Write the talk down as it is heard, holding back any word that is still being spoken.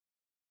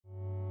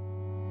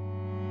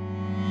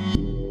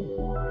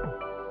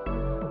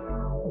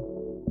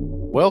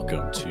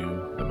Welcome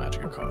to The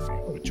Magic of Coffee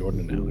with Jordan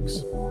and Alex.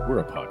 We're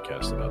a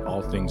podcast about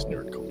all things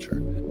nerd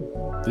culture.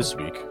 This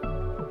week,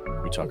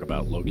 we talk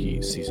about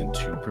Loki Season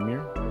 2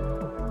 premiere,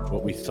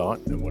 what we thought,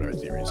 and what our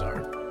theories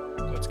are.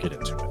 Let's get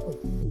into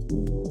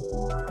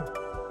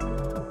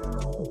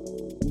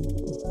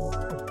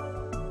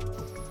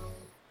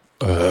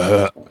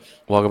it.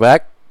 Welcome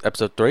back.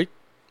 Episode 3.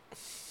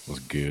 Was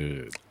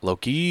good.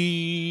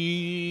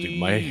 Loki. Dude,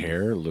 my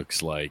hair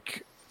looks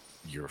like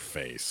your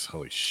face.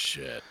 Holy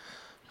shit.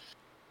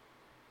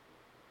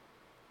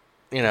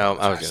 You know,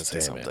 I was going to say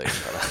something.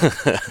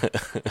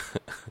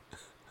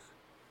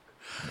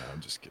 No, I'm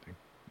just kidding.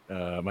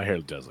 My hair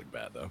does look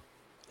bad, though.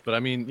 But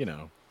I mean, you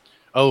know.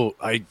 Oh,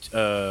 I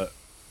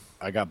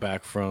got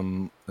back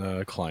from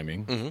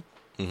climbing. Mm-hmm.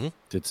 Mm-hmm.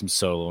 Did some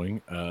soloing.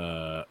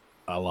 A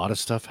lot of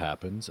stuff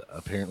happens.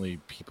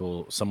 Apparently,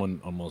 someone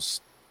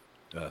almost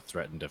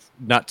threatened,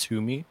 not to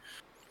me,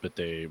 but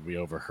we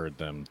overheard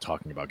them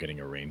talking about getting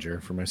a ranger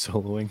for my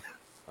soloing.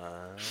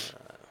 I'm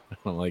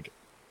like,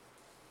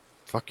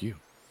 fuck you.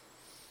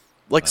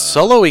 Like,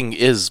 soloing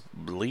is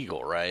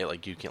legal, right?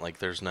 Like, you can't, like,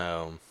 there's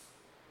no...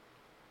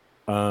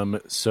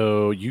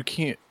 So you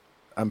can't...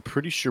 I'm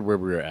pretty sure where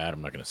we were at,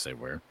 I'm not going to say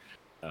where,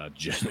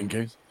 just in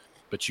case,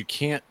 but you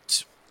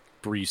can't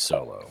free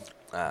solo.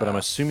 But I'm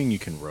assuming you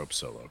can rope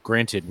solo.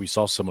 Granted, we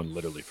saw someone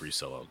literally free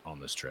solo on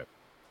this trip.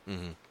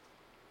 Mm-hmm.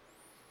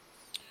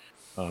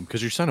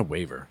 Because you signed a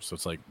waiver, so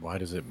it's like, why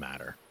does it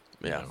matter?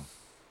 Yeah. You know,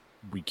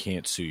 we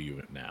can't sue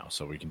you now,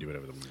 so we can do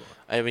whatever we want.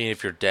 I mean,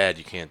 if you're dead,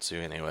 you can't sue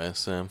anyway,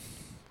 so...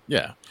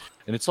 Yeah,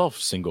 and it's all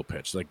single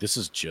pitch. Like, this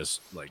is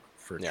just, like,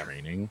 for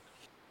training.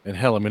 And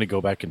hell, I'm going to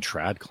go back and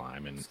trad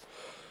climb, and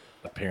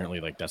apparently,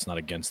 like, that's not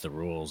against the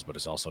rules, but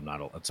it's also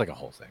not... It's like a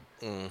whole thing.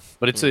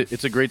 But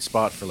it's a great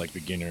spot for, like,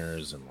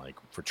 beginners and, like,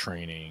 for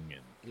training,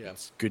 and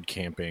it's good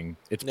camping.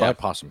 It's by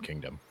Possum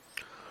Kingdom.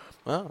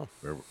 Oh.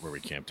 Where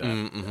we camped at.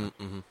 Mm-hmm,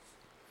 mm-hmm.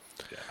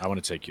 Yeah, I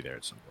want to take you there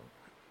at some point.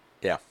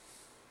 Yeah.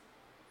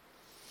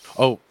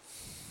 Oh,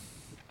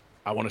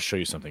 I want to show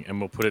you something, and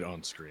we'll put it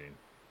on screen.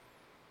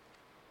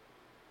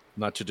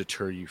 Not to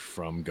deter you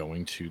from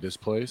going to this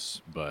place,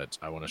 but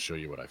I want to show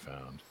you what I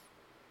found.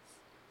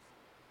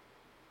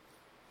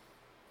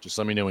 Just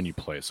let me know when you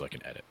play so I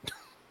can edit.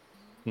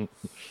 All right,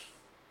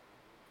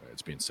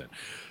 it's being sent.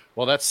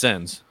 Well, that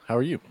sends. How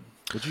are you?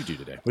 What'd you do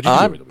today? What'd you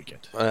do over the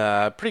weekend?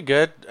 Pretty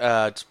good.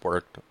 Just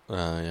worked. You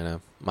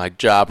know, my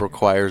job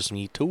requires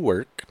me to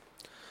work.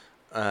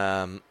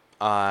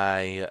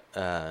 Yesterday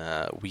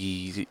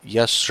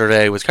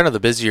was kind of the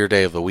busier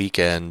day of the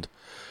weekend.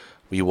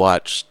 We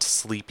watched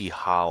Sleepy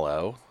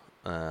Hollow.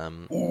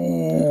 That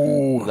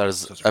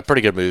was a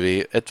pretty good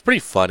movie. It's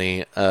pretty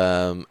funny.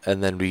 And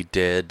then we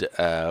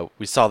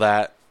saw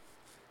that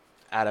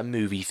at a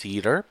movie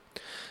theater.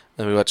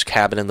 Then we watched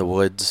Cabin in the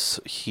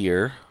Woods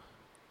here.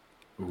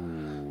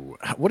 Ooh.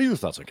 What are your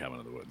thoughts on Cabin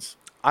in the Woods?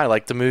 I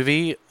liked the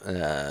movie.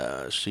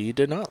 She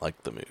did not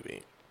like the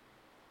movie.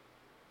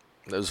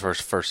 It was her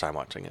first time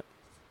watching it.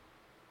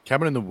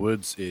 Cabin in the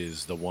Woods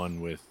is the one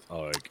with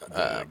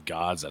the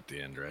gods at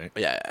the end, right?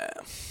 Yeah.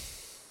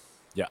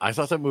 Yeah, I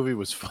thought that movie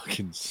was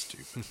fucking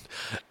stupid.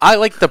 I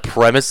like the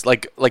premise.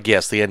 Like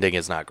yes, the ending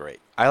is not great.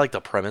 I like the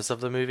premise of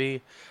the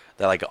movie.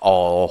 That like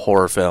all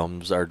horror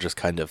films are just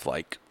kind of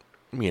like,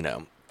 you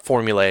know,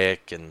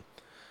 formulaic and,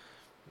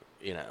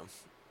 you know,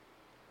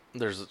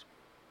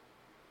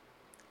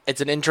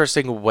 it's an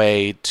interesting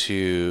way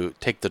to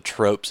take the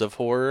tropes of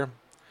horror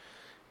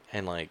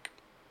and like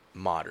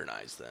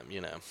modernize them,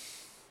 you know.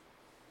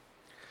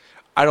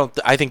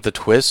 I think the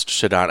twist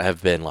should not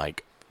have been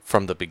like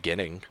from the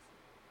beginning.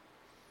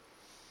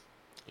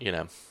 You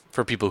know,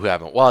 for people who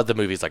haven't, the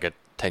movie's like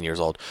 10 years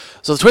old.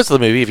 So the twist of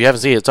the movie, if you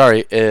haven't seen it,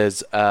 sorry,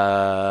 is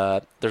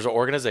there's an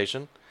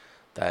organization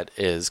that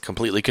is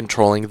completely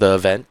controlling the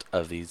event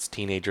of these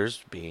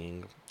teenagers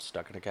being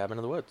stuck in a cabin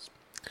in the woods.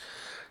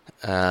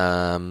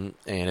 And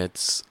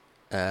it's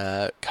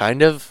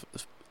it's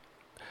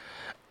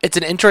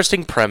an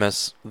interesting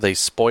premise. They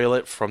spoil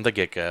it from the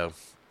get-go.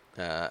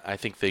 I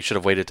think they should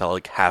have waited till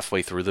like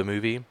halfway through the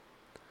movie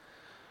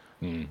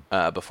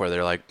before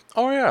they're like,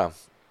 oh yeah,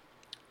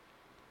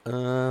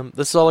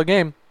 this is all a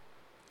game,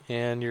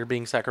 and you're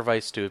being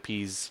sacrificed to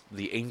appease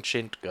the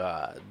ancient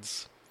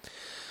gods.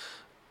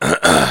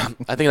 I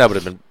think that would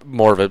have been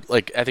more of a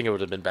I think it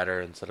would have been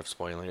better instead of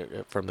spoiling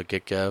it from the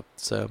get-go.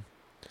 So,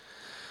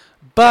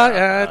 but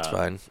it's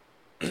fine.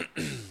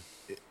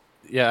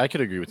 Yeah, I could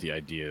agree with the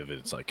idea of it.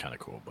 It's like kind of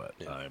cool, but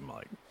I'm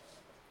like,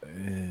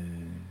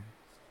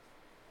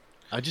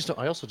 I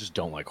also just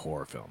don't like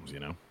horror films,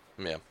 you know?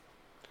 Yeah.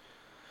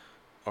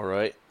 All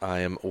right, I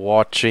am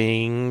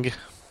watching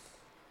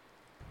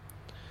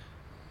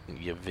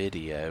your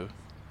video.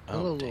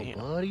 Hello, damn.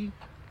 Buddy.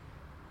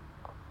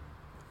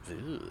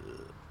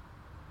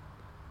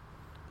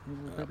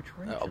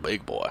 Oh,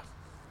 big boy.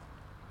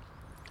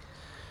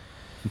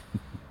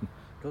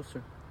 Go,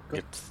 sir. Go.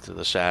 Gets to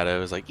the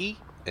shadows, like,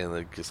 and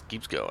it just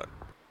keeps going.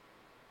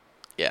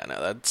 Yeah,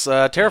 no, that's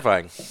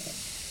terrifying.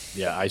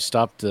 Yeah, I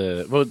stopped,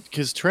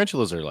 because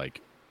tarantulas are like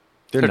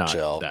they're not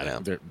chill,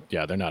 that.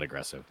 They're not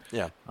aggressive.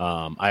 Yeah.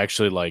 I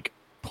actually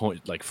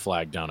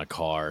flagged down a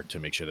car to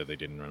make sure that they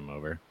didn't run them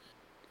over.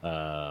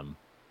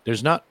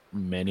 There's not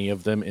many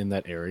of them in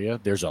that area.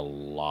 There's a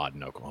lot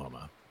in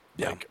Oklahoma.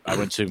 Yeah. Like, I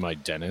went to my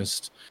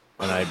dentist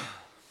and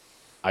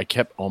I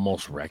kept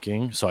almost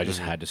wrecking, so I just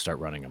had to start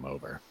running them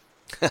over.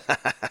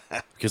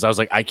 Because I was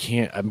like,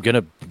 I'm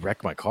gonna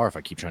wreck my car if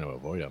I keep trying to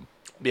avoid them.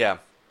 Yeah.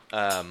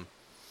 No,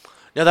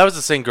 that was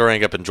the thing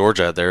growing up in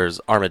Georgia.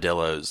 There's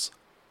armadillos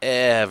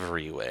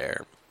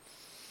everywhere.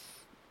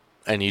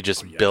 And you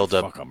just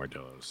fuck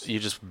armadillos. You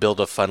just build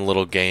a fun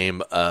little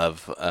game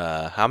of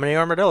how many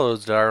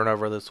armadillos did I run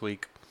over this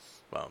week?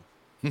 Well,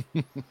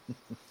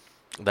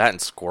 that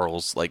and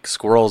squirrels. Like,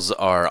 squirrels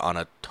are on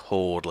a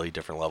totally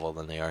different level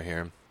than they are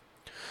here.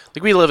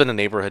 Like, we live in a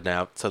neighborhood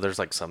now, so there's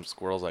like some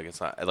squirrels. Like, it's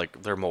not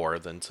like they're more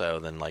than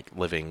like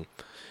living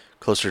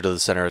closer to the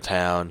center of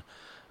town.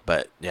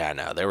 But yeah,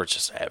 no, they were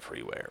just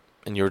everywhere,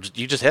 and you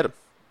just hit them.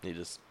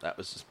 That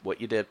was just what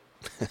you did.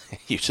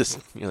 You're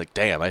like,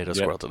 damn, I hit a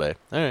squirrel today.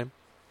 All right.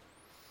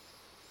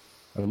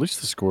 At least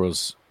the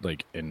squirrels,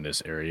 like, in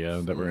this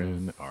area that we're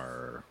in,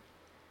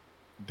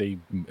 they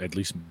at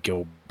least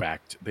go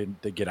back.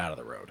 They get out of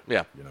the road.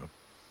 Yeah. You know.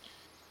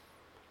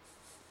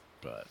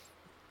 But.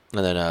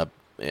 And then,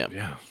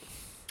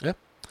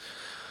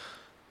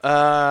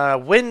 Yeah.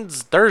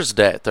 When's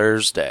Thursday.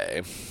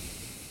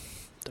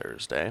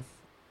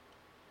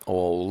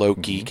 Oh,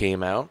 Loki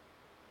came out.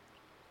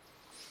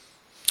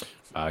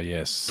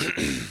 Yes.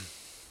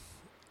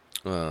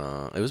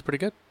 It was pretty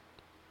good.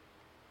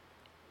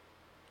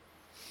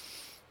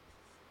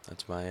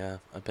 That's my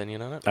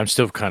opinion on it. I'm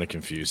still kind of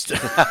confused.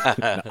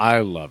 I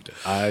loved it.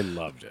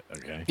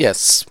 Okay.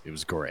 Yes. It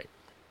was great.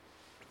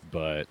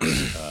 But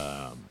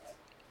there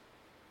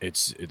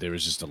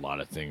was just a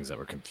lot of things that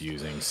were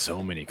confusing.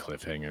 So many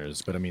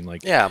cliffhangers. But I mean,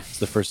 like, it's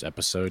the first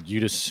episode.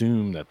 You'd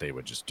assume that they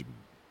would just do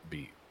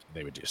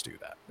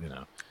that, you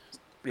know?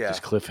 Yeah.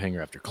 Just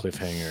cliffhanger after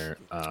cliffhanger.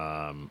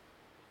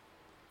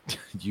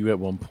 You at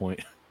one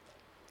point.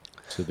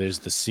 So there's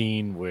the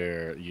scene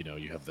where, you know,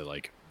 you have the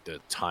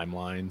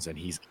timelines, and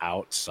he's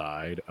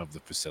outside of the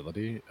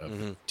facility of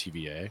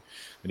TVA,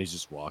 and he's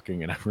just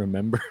walking. And I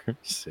remember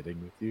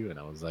sitting with you, and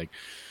I was like,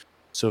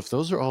 so if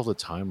those are all the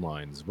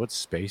timelines, what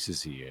space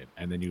is he in?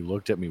 And then you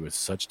looked at me with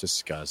such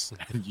disgust,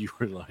 and you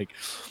were like,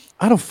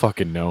 I don't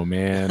fucking know,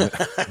 man.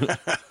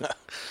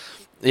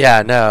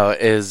 Yeah, no,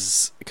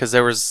 is because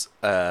there was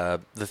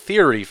the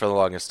theory for the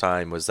longest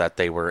time was that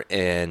they were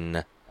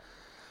in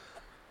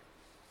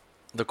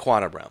the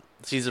quantum realm.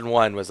 Season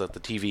 1 was that the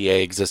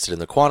TVA existed in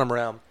the quantum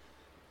realm,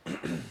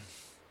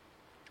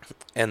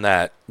 and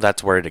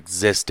that's where it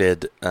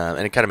existed,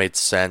 and it kind of made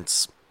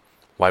sense.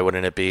 Why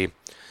wouldn't it be?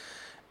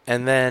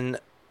 And then,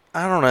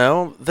 I don't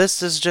know,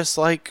 this is just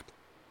like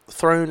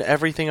thrown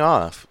everything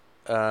off.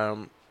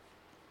 Because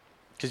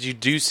you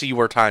do see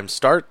where time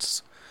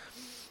starts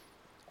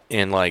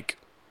and like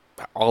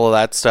all of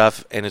that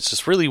stuff, and it's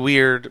just really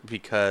weird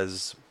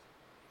because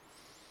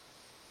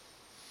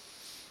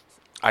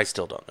I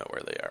still don't know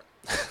where they are.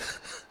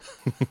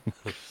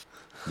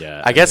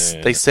 Yeah, I guess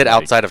they sit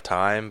outside of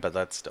time, but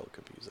that's still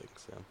confusing.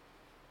 So,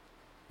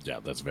 yeah,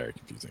 that's very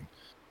confusing.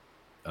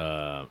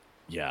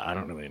 Yeah, I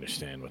don't really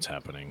understand what's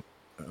happening.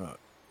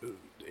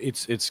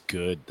 It's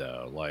good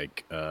though.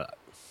 Like,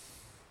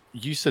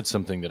 you said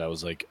something that I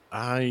was like,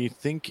 I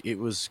think it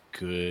was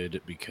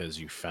good because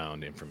you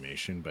found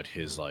information, but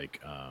his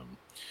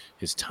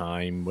his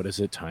time, what is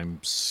it?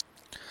 Time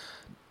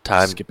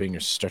skipping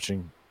or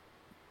stretching.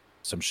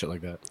 Some shit like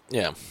that.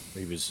 yeah.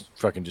 He was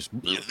fucking just.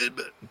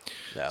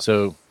 Yeah.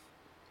 So,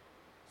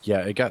 yeah,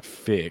 it got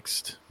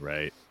fixed,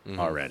 right,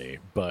 already.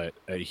 But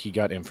he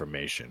got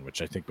information,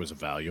 which I think was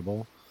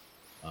valuable.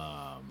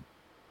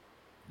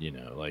 You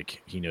know,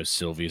 like, he knows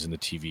Sylvie's in the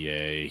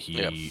TVA.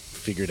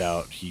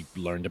 He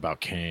learned about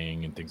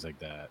Kang and things like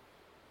that.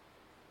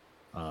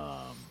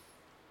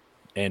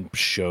 And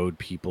showed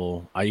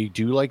people. I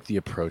do like the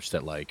approach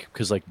that, like,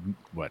 because, like,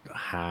 what,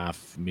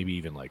 half, maybe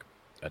even, like,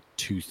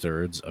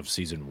 2/3 of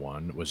season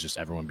 1 was just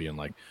everyone being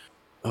like,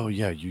 oh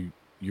yeah,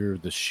 you're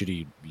the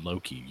shitty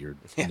Loki,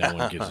 no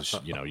one gives a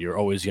shit, you know, you're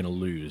always gonna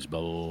lose,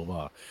 blah blah blah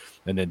blah.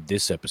 And then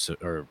this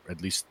episode, or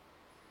at least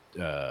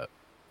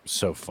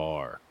so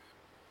far,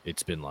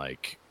 it's been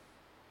like,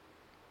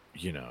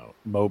 you know,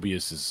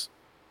 Mobius is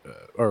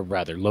or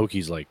rather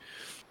Loki's like,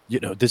 you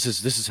know, this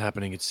is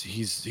happening.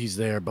 He's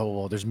there. Blah blah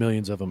blah. There's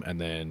millions of them,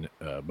 and then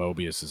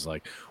Mobius is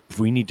like,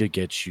 we need to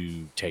get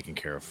you taken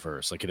care of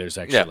first. Like, there's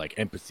actually like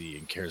empathy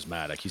and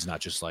charismatic. He's not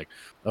just like,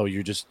 oh,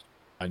 you're just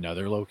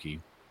another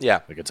Loki.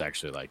 Yeah, like it's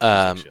actually like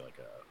a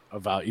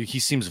value. He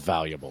seems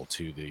valuable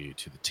to the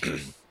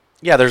team.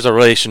 Yeah, there's a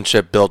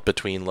relationship built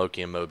between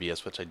Loki and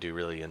Mobius, which I do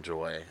really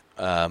enjoy.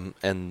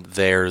 And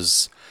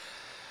there's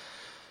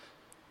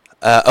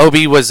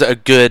Obi was a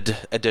good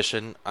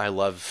addition. I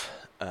love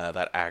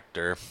that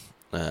actor.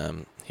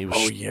 He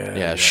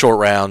was short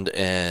round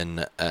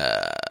in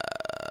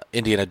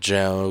Indiana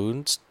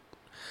Jones,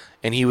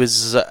 and he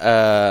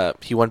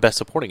won Best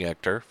Supporting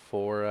Actor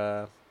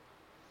for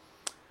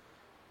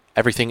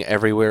Everything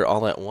Everywhere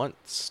All at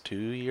Once 2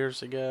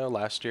 years ago,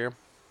 last year.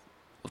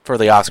 For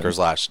the Oscars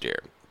last year.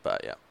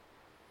 But yeah.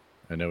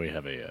 I know we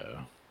have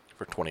a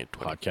For 2020.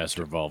 podcast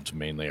revolved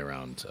mainly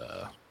around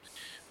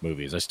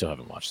movies. I still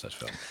haven't watched that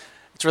film.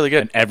 It's really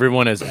good. And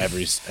everyone has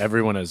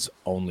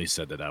only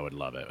said that I would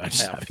love it. I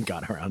just haven't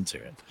gotten around to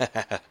it. I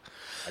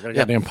got a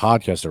goddamn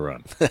podcast to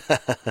run.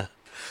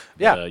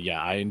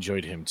 Yeah, I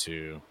enjoyed him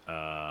too.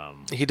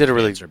 He did a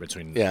really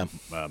between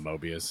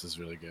Mobius is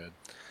really good.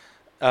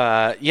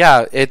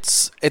 Yeah,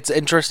 it's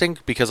interesting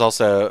because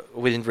also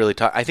we didn't really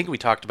talk. I think we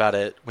talked about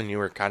it when you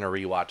were kind of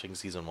rewatching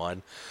season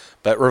 1,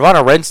 but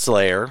Ravonna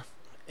Renslayer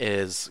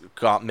is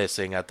got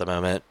missing at the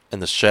moment in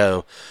the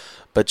show.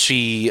 But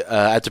she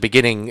at the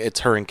beginning,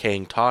 it's her and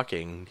Kang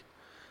talking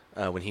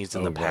when he's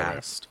in the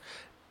past.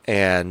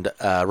 And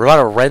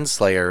Ravonna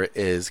Renslayer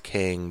is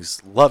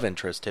Kang's love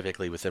interest,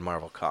 typically within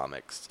Marvel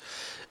Comics.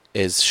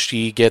 Is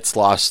she gets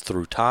lost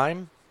through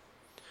time.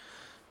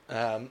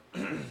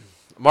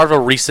 Marvel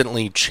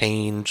recently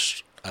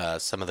changed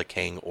some of the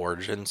Kang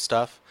origin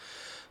stuff,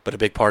 but a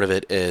big part of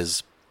it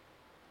is...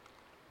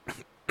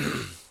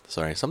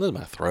 Sorry, something in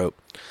my throat.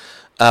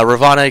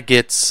 Ravonna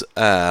gets...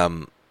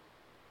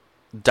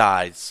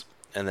 dies,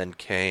 and then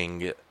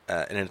Kang, in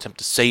an attempt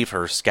to save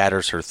her,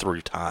 scatters her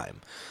through time.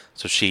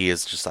 So she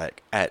is just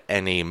like at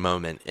any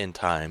moment in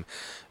time.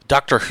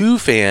 Doctor Who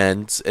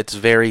fans, it's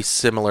very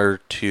similar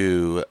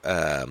to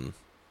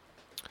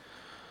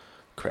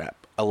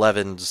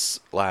Eleven's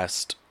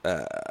last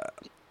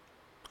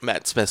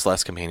Matt Smith's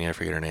last companion, I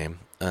forget her name.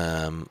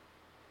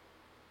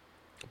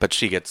 But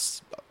she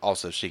gets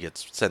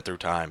sent through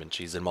time, and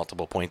she's in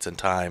multiple points in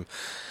time.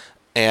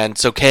 And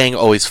so Kang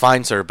always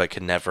finds her, but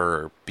can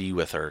never be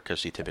with her because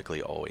she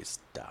typically always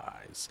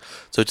dies.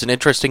 So it's an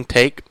interesting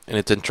take, and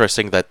it's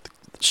interesting that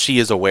she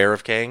is aware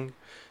of Kang,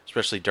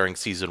 especially during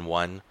season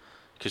 1,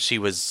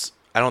 because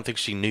I don't think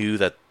she knew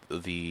that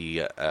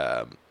the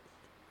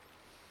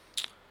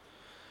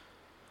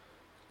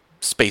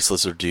space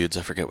lizard dudes,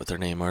 I forget what their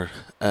name are,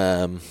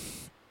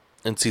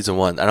 in season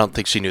 1. I don't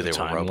think she knew they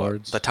were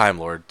robots. The Time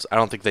Lords. I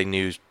don't think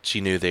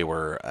she knew they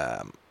were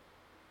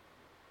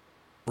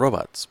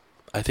robots.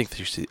 I think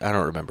I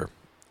don't remember,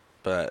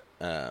 but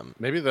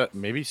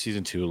maybe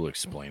season 2 will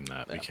explain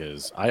that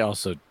because I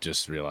also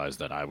just realized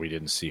that we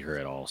didn't see her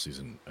at all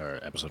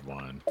episode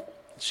 1.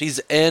 She's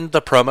in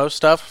the promo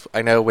stuff.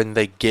 I know when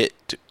they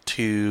get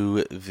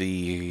to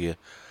the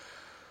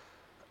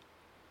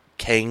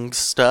Kang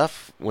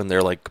stuff, when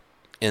they're like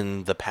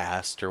in the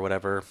past or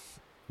whatever,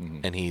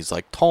 and he's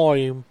like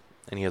time,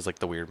 and he has like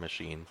the weird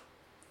machine.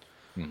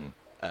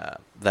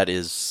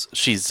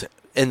 She's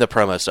in the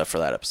promo stuff for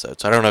that episode.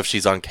 So I don't know if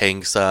she's on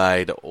Kang's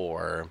side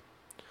or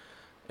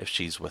if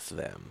she's with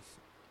them.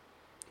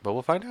 But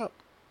we'll find out.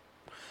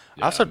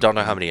 I also don't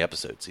know how many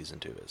episodes season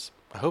 2 is.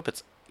 I hope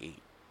it's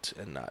 8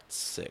 and not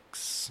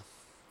 6.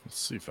 Let's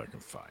see if I can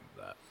find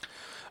that.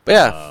 But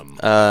yeah,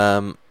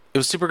 it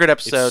was a super good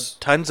episode.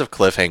 Tons of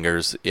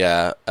cliffhangers.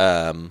 Yeah.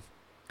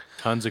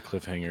 Tons of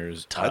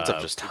cliffhangers. Tons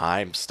of just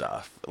time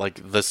stuff.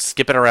 Like the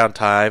skipping around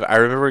time. I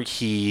remember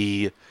it's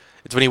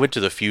when he went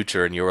to the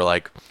future and you were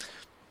like,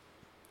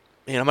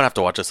 man, I'm going to have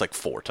to watch this like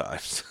 4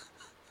 times.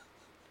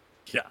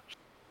 Yeah.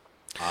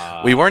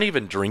 We weren't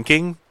even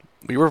drinking.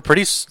 We were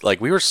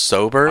we were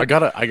sober. I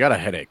got a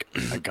headache.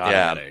 A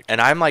headache.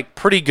 And I'm like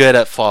pretty good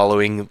at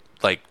following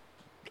like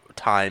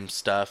time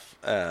stuff.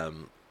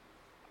 And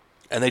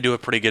they do a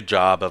pretty good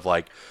job of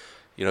like,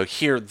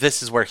 here,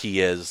 this is where he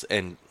is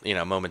and,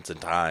 moments in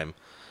time,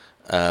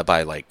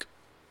 by like,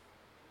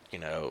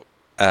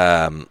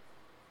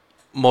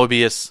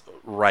 Mobius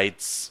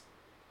writes,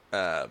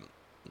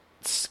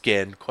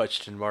 skin ?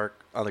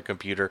 On the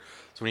computer.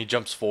 So when he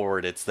jumps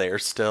forward, it's there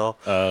still.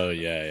 Oh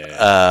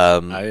yeah.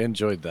 I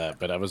enjoyed that,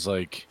 but I was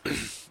like,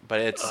 but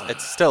it's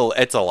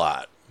a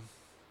lot.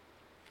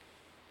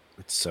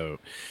 It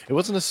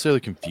wasn't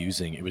necessarily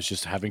confusing. It was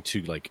just having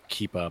to like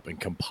keep up and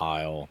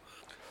compile,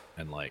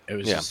 and like it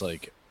was just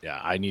like,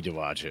 I need to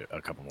watch it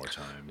a couple more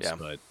times. Yeah.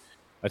 But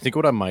I think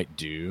what I might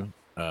do,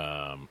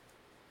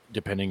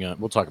 depending on,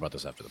 we'll talk about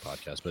this after the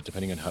podcast, but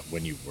depending on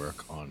when you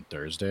work on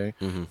Thursday,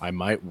 I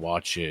might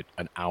watch it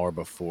an hour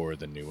before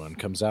the new one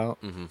comes out,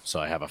 so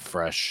I have a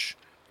fresh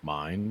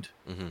mind.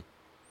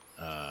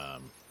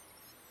 But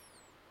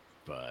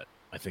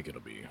I think it'll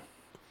be good.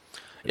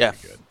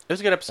 It was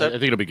a good episode. I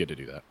think it'll be good to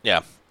do that.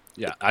 Yeah,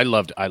 I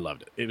loved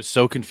it. It was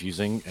so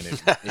confusing,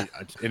 and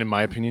and in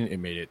my opinion, it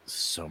made it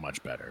so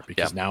much better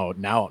because now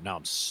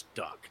I'm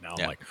stuck. Now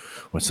I'm like,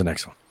 what's the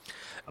next one?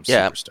 I'm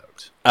super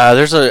stoked.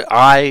 This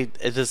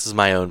is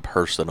my own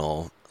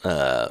personal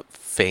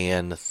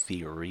fan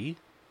theory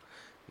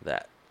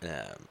that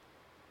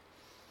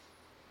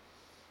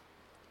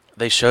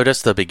they showed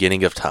us the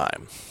beginning of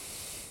time.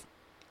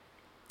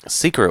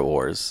 Secret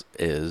Wars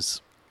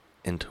is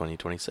in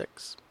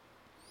 2026.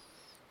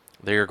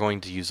 They are going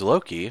to use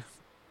Loki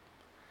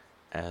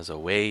as a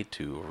way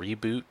to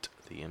reboot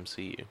the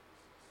MCU.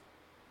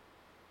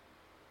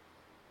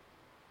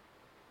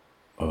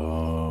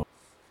 Oh.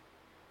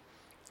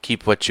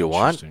 Keep what you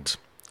want,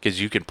 because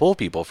you can pull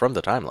people from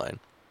the timeline.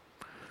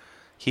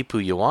 keep who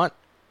you want.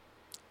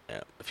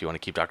 If you want to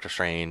keep Doctor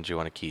Strange, you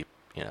want to keep,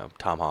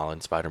 Tom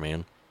Holland,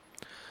 Spider-Man.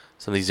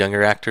 Some of these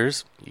younger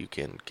actors, you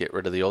can get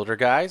rid of the older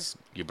guys.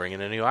 You bring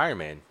in a new Iron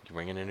Man. You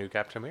bring in a new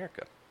Captain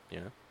America.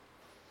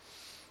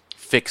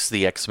 Fix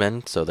the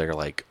X-Men so they're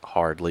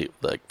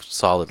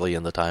solidly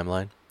in the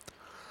timeline.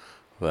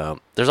 Well,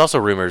 there's also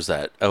rumors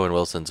that Owen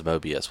Wilson's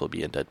Mobius will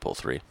be in Deadpool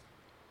 3.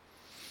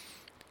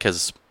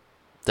 Because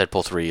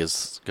Deadpool 3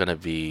 is going to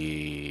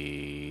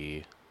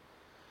be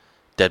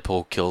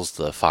Deadpool kills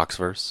the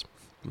Foxverse,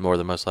 more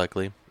than most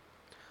likely.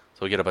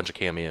 So we get a bunch of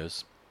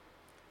cameos.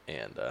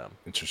 And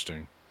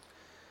interesting.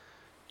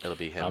 It'll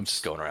be him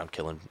just going around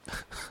killing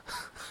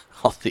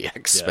all the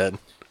X-Men. Yeah.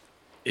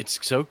 It's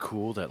so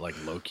cool that, like,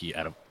 Loki,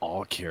 out of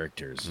all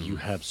characters, you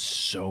have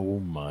so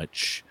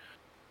much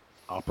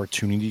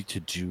opportunity to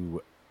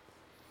do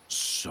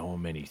so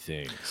many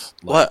things.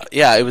 Well,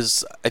 yeah, it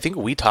was. I think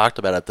we talked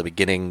about it at the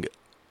beginning.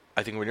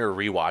 I think when you were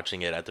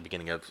rewatching it at the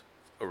beginning of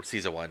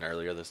season 1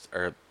 earlier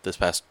this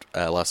past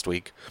last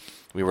week,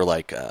 we were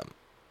like,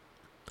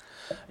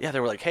 they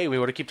were like, hey, we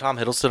want to keep Tom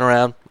Hiddleston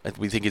around.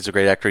 We think he's a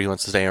great actor. He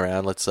wants to stay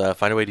around. Let's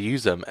find a way to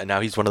use him. And now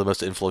he's one of the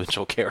most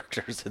influential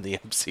characters in the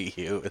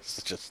MCU.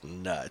 It's just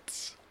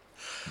nuts.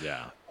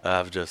 Yeah.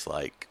 Of just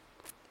like,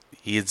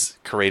 he's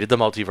created the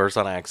multiverse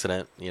on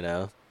accident,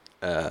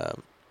 not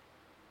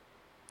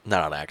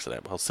on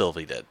accident. Well,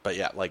 Sylvie did. But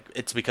yeah, like,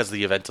 it's because of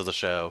the events of the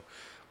show.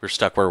 We're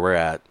stuck where we're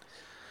at.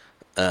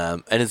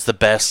 And it's the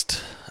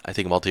best, I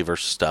think,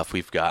 multiverse stuff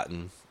we've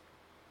gotten.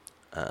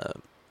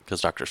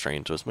 Because Doctor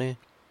Strange was me.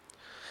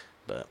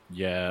 But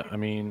yeah, I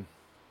mean,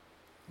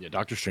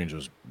 Doctor Strange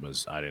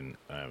was I didn't.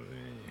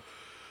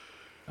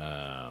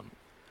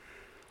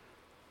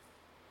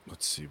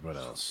 Let's see what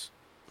else.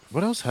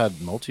 What else had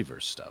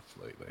multiverse stuff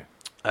lately?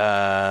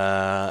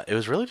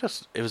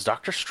 It was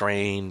Doctor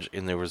Strange,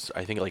 and there was,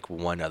 I think, like,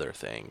 one other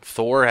thing.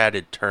 Thor had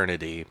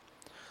Eternity.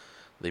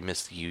 They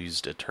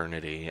misused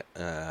Eternity.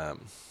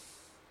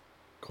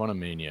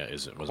 Quantumania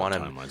wasn't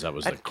timelines. That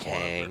was the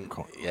Kang.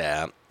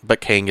 Yeah,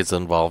 but Kang is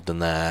involved in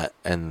that,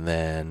 and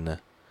then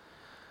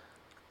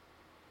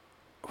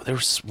there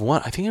was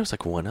one. I think there was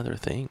like one other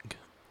thing.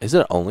 Has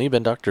it only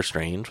been Doctor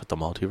Strange with the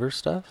multiverse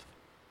stuff?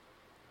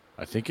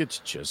 I think it's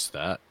just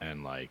that,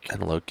 and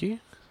Loki.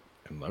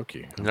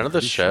 None of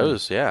the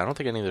shows. Sure. Yeah, I don't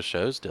think any of the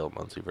shows deal with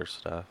multiverse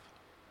stuff.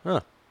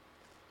 Huh.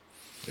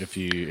 If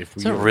we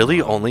has it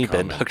really only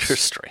been Doctor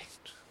Strange?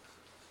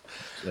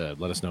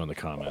 Let us know in the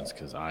comments,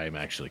 because I'm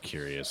actually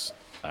curious.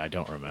 I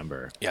don't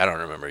remember. Yeah, I don't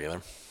remember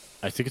either.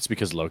 I think it's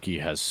because Loki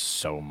has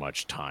so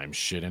much time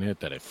shit in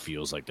it that it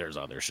feels like there's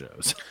other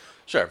shows.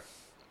 Sure.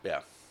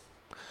 Yeah.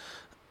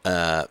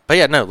 But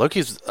yeah, no,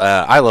 Loki's.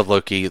 I love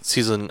Loki.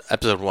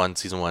 Episode 1,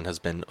 season 1 has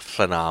been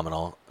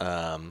phenomenal.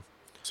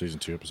 Season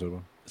 2, episode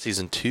 1.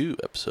 Season 2,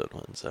 episode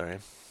 1. Sorry.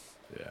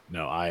 Yeah.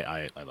 No,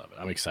 I love it.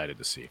 I'm excited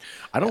to see.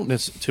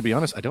 To be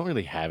honest, I don't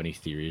really have any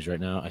theories right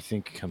now. I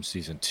think come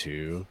season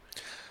 2,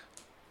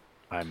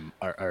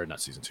 or not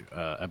season 2,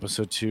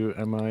 episode 2,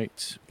 I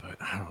might, but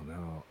I don't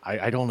know.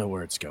 I don't know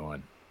where it's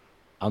going.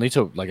 I'll need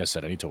to, like I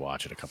said, I need to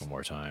watch it a couple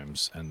more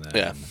times, and then.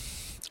 Yeah.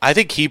 I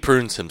think he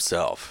prunes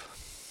himself.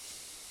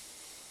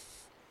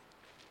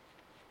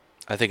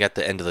 I think at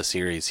the end of the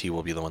series, he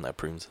will be the one that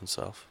prunes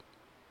himself.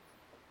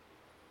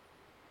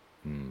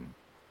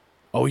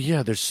 Oh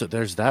yeah, there's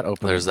that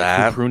opening. There's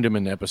that. Who pruned him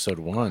in episode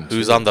 1?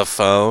 Who's on the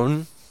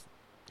phone?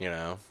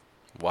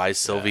 Why is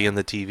Sylvie in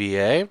the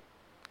TVA?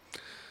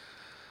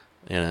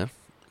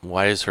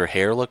 Why does her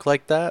hair look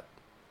like that?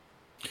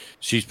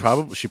 She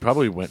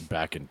probably went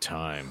back in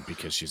time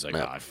because she's like,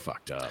 I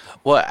fucked up.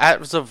 Well,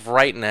 as of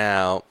right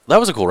now, that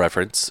was a cool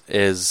reference.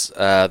 Is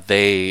at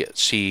the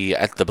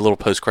little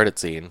post-credit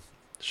scene,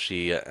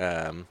 she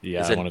I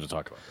wanted to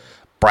talk about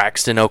that.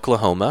 Braxton,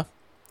 Oklahoma,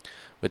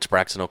 which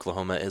Braxton,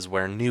 Oklahoma is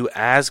where New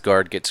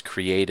Asgard gets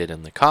created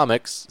in the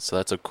comics. So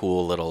that's a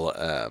cool little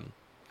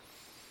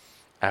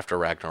after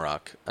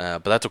Ragnarok.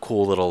 But that's a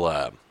cool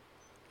little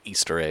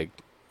Easter egg,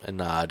 a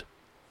nod.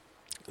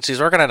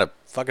 She's working at a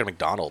fucking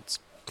McDonald's.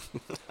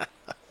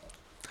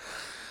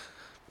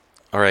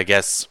 Or I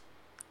guess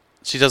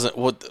she doesn't.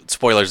 Well,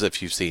 spoilers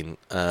if you've seen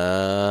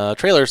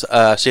trailers.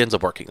 She ends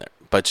up working there,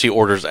 but she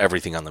orders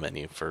everything on the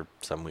menu for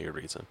some weird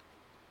reason.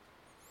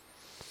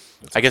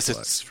 That's I guess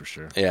it's for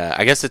sure. Yeah,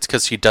 I guess it's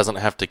because she doesn't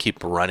have to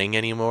keep running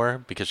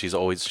anymore because she was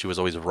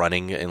always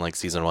running in like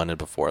season 1 and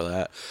before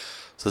that.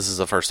 So this is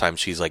the first time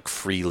she's like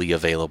freely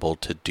available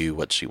to do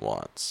what she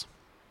wants.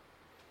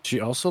 She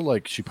also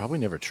she probably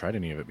never tried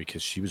any of it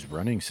because she was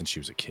running since she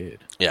was a kid.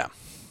 Yeah.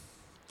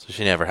 So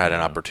she never had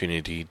an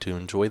opportunity to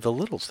enjoy the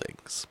little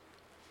things.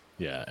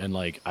 Yeah, and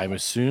I'm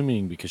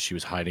assuming because she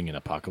was hiding in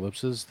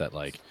apocalypses that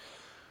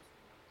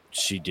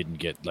she didn't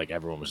get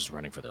everyone was just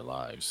running for their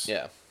lives.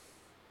 Yeah.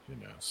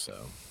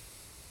 So.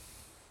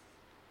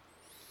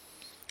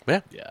 Yeah.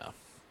 Yeah.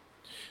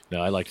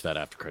 No, I liked that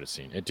after credit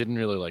scene. It didn't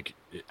really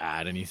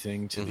add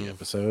anything to the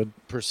episode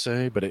per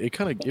se, but it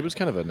was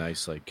kind of a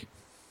nice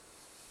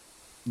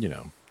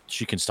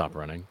she can stop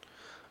running.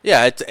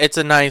 Yeah, it's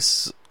a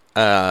nice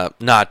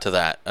nod to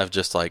that of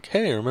just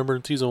hey, remember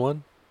in season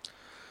 1?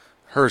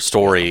 her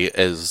story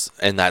is,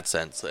 in that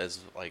sense, has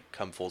like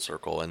come full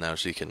circle, and now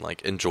she can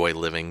like enjoy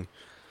living,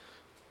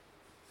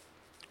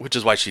 which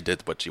is why she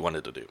did what she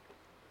wanted to do.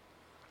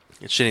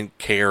 She didn't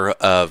care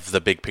of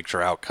the big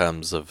picture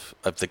outcomes of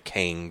the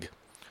Kang,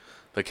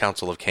 the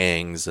Council of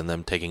Kangs, and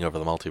them taking over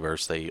the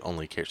multiverse.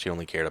 She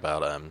only cared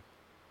about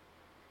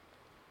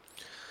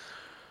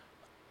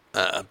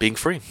being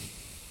free,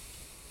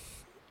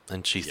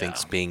 and she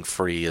thinks being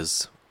free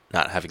is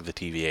not having the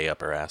TVA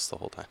up her ass the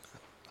whole time.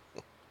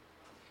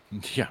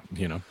 Yeah,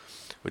 you know.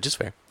 Which is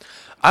fair.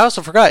 I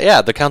also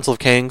forgot, the Council of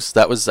Kangs,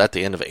 that was at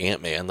the end of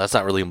Ant-Man. That's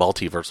not really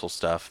multiversal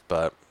stuff,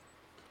 but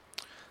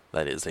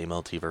that is a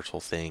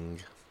multiversal thing.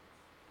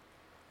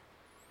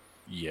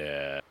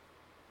 Yeah.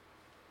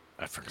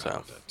 I forgot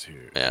about that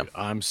too. Yeah. Dude,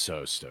 I'm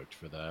so stoked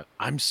for that.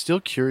 I'm still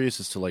curious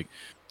as to, like,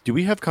 do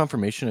we have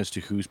confirmation as to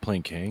who's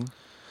playing Kang?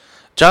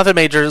 Jonathan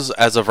Majors,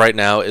 as of right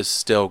now, is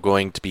still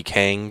going to be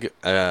Kang.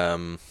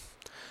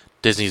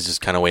 Disney's just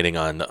kind of waiting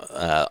on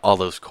all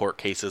those court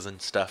cases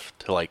and stuff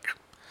to like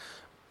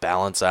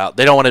balance out.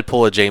 They don't want to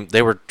pull a James.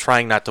 They were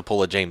trying not to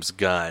pull a James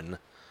Gunn,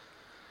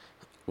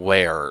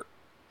 where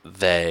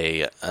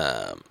they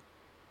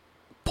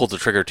pulled the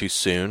trigger too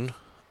soon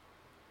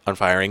on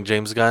firing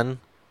James Gunn,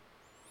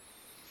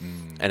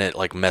 and it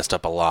like messed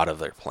up a lot of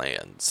their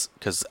plans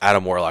because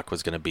Adam Warlock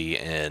was going to be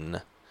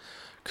in.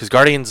 Because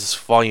Guardians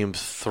Volume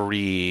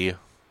 3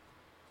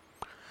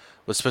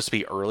 was supposed to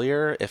be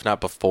earlier, if not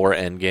before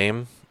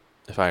Endgame,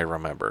 if I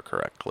remember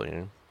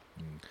correctly.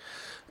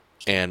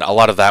 And a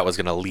lot of that was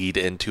going to lead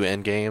into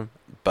Endgame,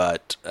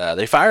 but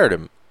they fired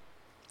him.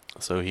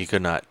 So he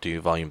could not do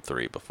Volume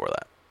 3 before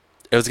that.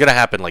 It was going to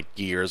happen like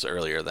years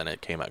earlier than it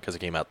came out, because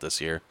it came out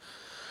this year.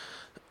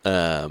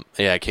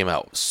 It came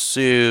out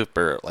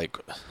super like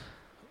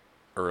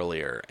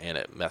earlier,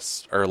 and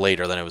or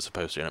later than it was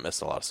supposed to, and it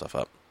messed a lot of stuff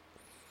up.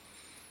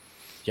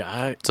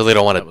 Yeah, so they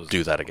don't want to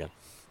do that again.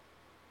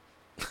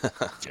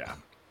 Yeah,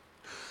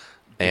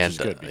 and which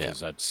is good because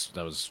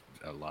that was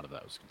a lot of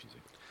that was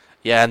confusing.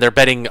 Yeah, and they're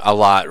betting a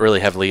lot, really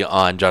heavily,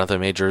 on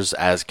Jonathan Majors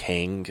as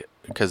Kang,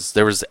 because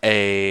there was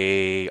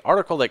a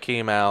article that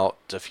came out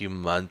a few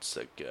months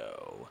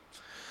ago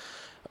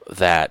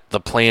that the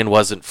plan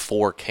wasn't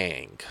for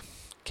Kang.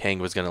 Kang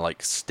was going to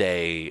like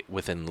stay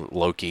within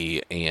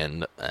Loki,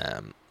 and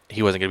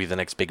he wasn't going to be the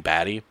next big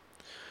baddie.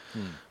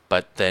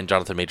 But then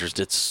Jonathan Majors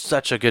did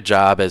such a good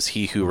job as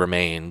He Who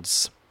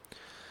Remains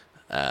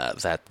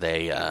that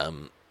they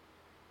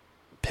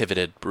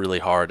pivoted really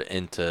hard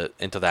into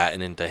that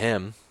and into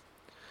him.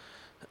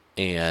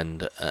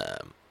 And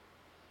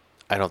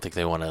I don't think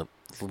they want to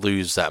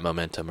lose that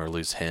momentum or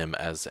lose him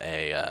as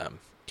a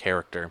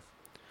character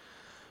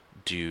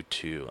due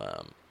to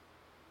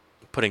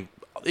putting,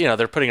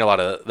 they're putting a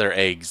lot of their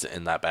eggs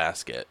in that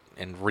basket,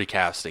 and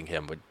recasting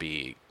him would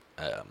be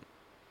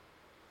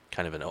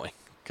kind of annoying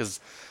because,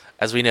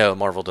 as we know,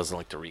 Marvel doesn't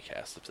like to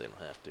recast if they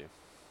don't have to.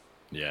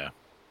 Yeah.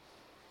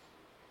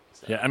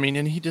 So. Yeah, I mean,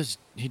 and he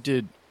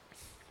did,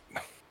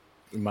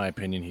 in my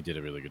opinion, he did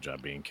a really good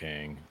job being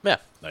Kang. Yeah.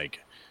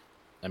 Like,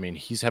 I mean,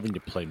 he's having to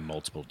play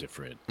multiple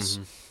different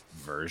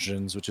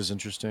versions, which is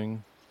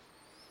interesting.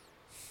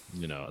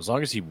 As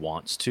long as he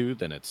wants to,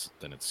 then it's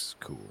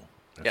cool.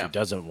 If he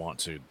doesn't want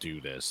to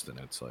do this, then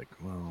it's like,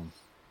 well,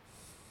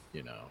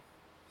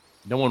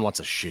 no one wants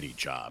a shitty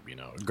job,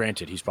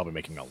 Granted, he's probably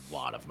making a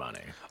lot of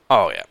money.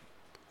 Oh, yeah.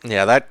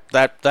 Yeah,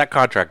 that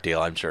contract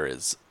deal, I'm sure,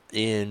 is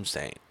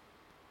insane.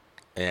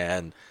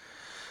 And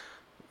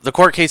the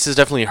court cases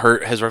definitely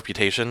hurt his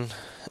reputation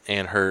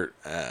and hurt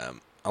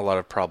a lot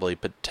of probably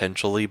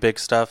potentially big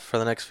stuff for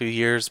the next few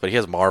years. But he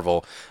has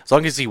Marvel. As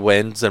long as he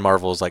wins and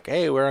Marvel is like,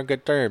 hey, we're on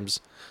good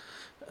terms,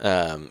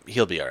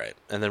 he'll be all right.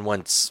 And then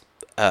once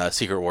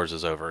Secret Wars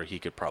is over, he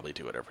could probably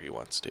do whatever he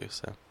wants to.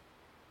 So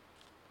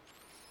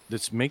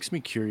this makes me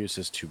curious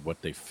as to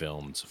what they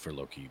filmed for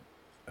Loki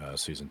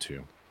season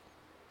 2.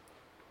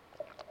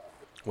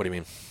 What do you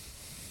mean?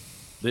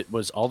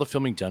 Was all the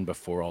filming done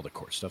before all the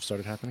court stuff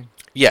started happening?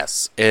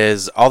 Yes,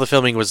 all the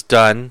filming was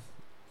done,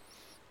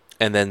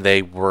 and then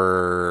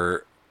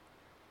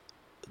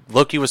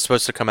Loki was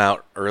supposed to come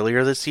out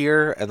earlier this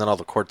year, and then all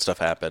the court stuff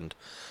happened.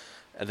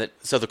 And then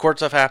so the court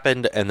stuff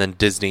happened, and then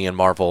Disney and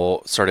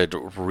Marvel started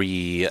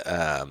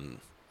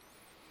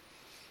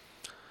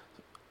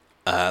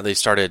they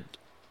started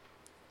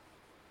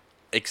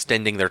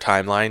extending their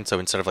timeline. So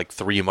instead of like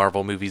 3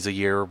 Marvel movies a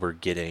year, we're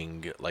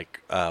getting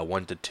like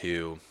 1 to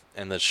 2,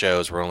 and the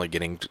shows we're only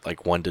getting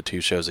like 1 to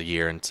 2 shows a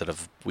year instead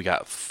of we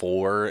got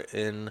 4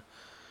 in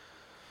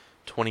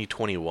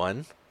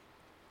 2021.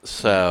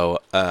 So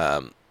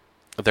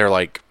they're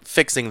like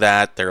fixing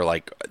that. They're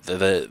like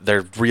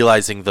they're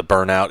realizing the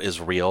burnout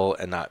is real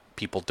and not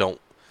people don't.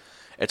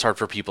 It's hard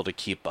for people to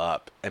keep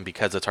up, and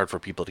because it's hard for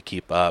people to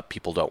keep up,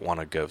 people don't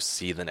want to go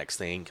see the next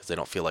thing because they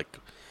don't feel like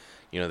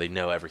they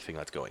know everything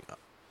that's going on.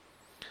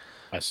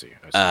 I see.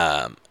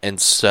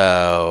 And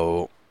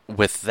so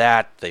with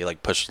that, they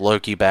like pushed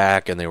Loki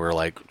back, and they were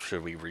like,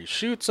 should we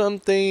reshoot some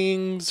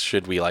things?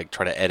 Should we like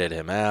try to edit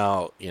him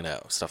out?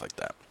 Stuff like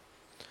that.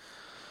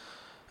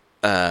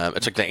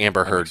 It's like the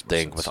Amber Heard makes more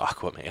thing sense. with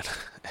Aquaman.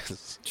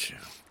 Yeah.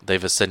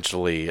 They've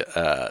essentially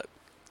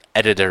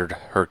edited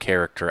her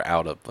character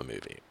out of the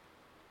movie.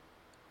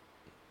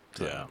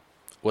 So, Yeah.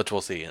 which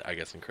we'll see, I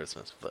guess, in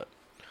Christmas. But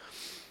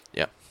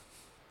yeah,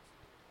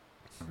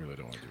 I really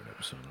don't want to do an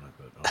episode on it,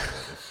 but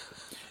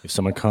if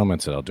someone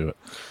comments it, I'll do it.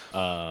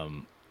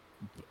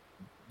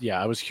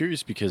 Yeah, I was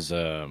curious because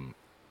you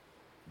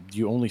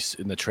only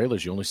in the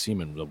trailers you only see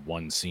him in the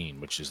one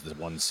scene, which is the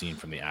one scene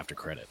from the after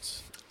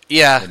credits.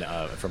 yeah,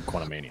 From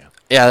Quantumania.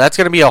 yeah. That's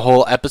gonna be a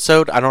whole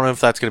episode. I don't know if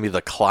that's gonna be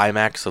the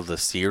climax of the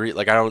series.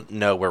 Like, I don't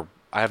know where.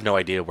 I have no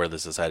idea where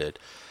this is headed,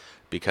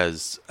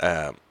 because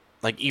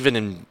like even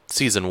in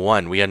season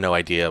 1, we had no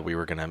idea we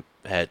were gonna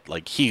head.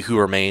 Like, He Who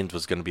Remains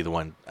was gonna be the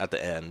one at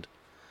the end.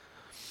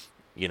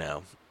 You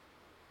know.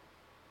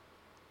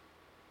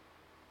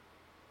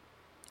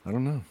 I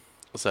don't know.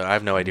 So I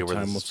have no idea where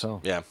Time this will is.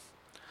 tell. Yeah.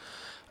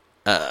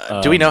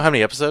 Do we know how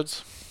many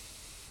episodes?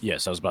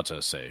 Yes, I was about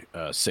to say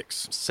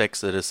 6.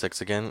 6. It is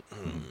 6 again.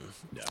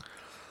 Yeah.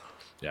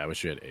 Yeah, I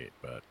wish we had 8,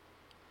 but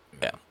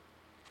Yeah.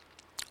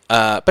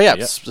 But yeah,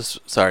 Yeah.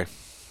 sorry.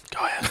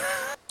 Go ahead.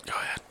 Go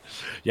ahead.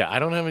 yeah, I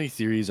don't have any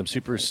theories. I'm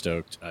super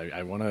stoked.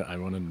 I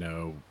wanna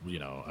know.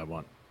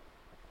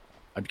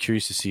 I'm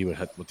curious to see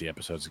what the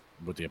episodes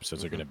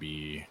are gonna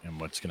be and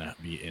what's gonna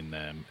be in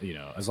them.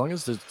 As long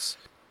as it's,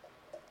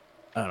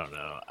 I don't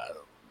know.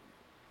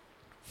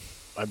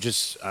 I'm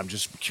just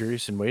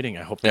curious and waiting.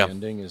 I hope the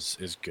ending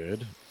is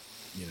good.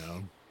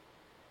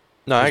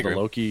 No, I 'Cause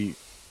agree. the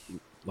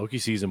Loki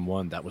season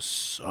 1, that was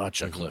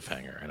such a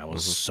cliffhanger, and I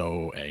was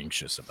so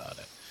anxious about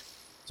it.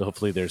 So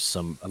hopefully there's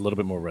a little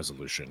bit more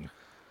resolution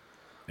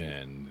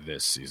in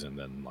this season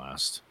than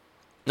last.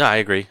 No, I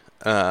agree.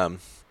 Yeah.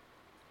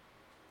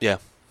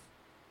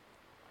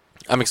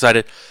 I'm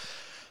excited.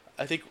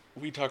 I think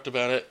we talked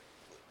about it.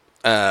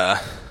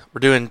 We're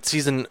doing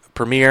season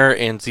premiere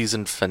and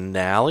season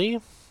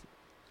finale.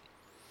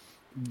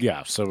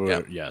 Yeah.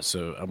 So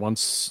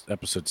once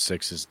episode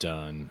 6 is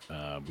done,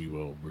 we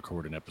will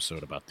record an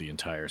episode about the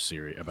entire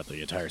series, about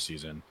the entire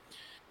season,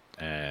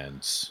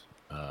 and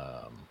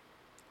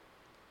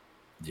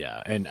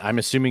yeah. And I'm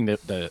assuming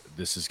that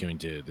this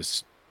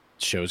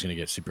show is going to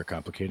get super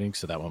complicating.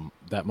 So that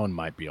one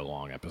might be a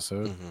long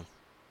episode.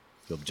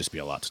 There'll just be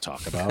a lot to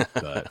talk about,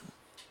 but.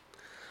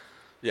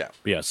 Yeah.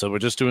 But yeah, so we're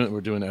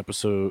doing the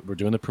episode, we're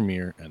doing the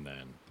premiere and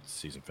then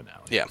season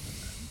finale. Yeah.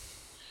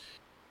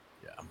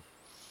 Yeah.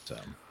 So.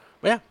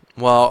 Yeah.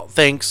 Well,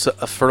 thanks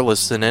for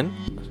listening.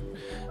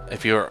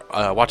 If you're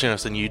watching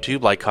us on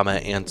YouTube, like,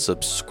 comment, and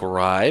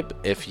subscribe.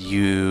 If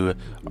you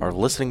are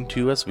listening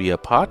to us via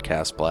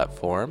podcast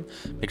platform,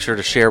 make sure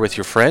to share with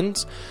your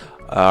friends.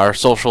 Our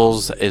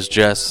socials is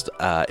just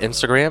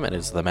Instagram, and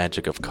it's The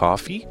Magic of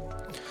Coffee.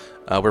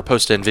 We're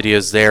posting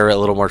videos there a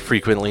little more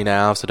frequently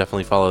now, so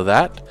definitely follow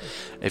that.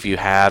 If you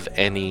have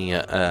any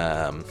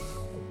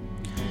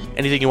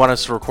anything you want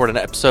us to record an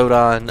episode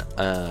on,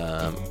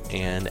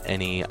 and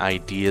any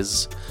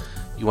ideas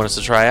you want us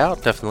to try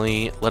out,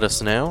 definitely let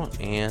us know.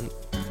 And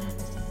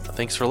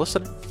thanks for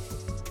listening.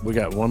 We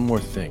got one more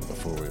thing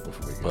before we go.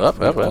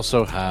 We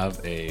also have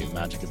a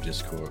Magic of Coffee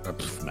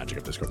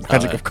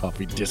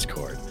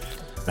Discord.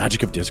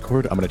 Magic of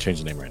Discord? I'm going to change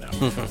the name right now.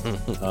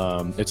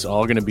 It's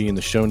all going to be in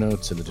the show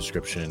notes, in the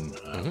description.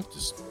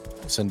 Just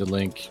send a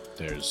link.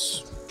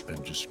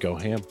 And just go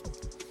ham.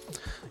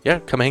 Yeah,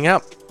 come hang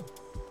out.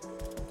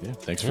 Yeah,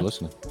 thanks for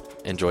listening.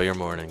 Enjoy your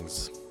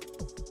mornings.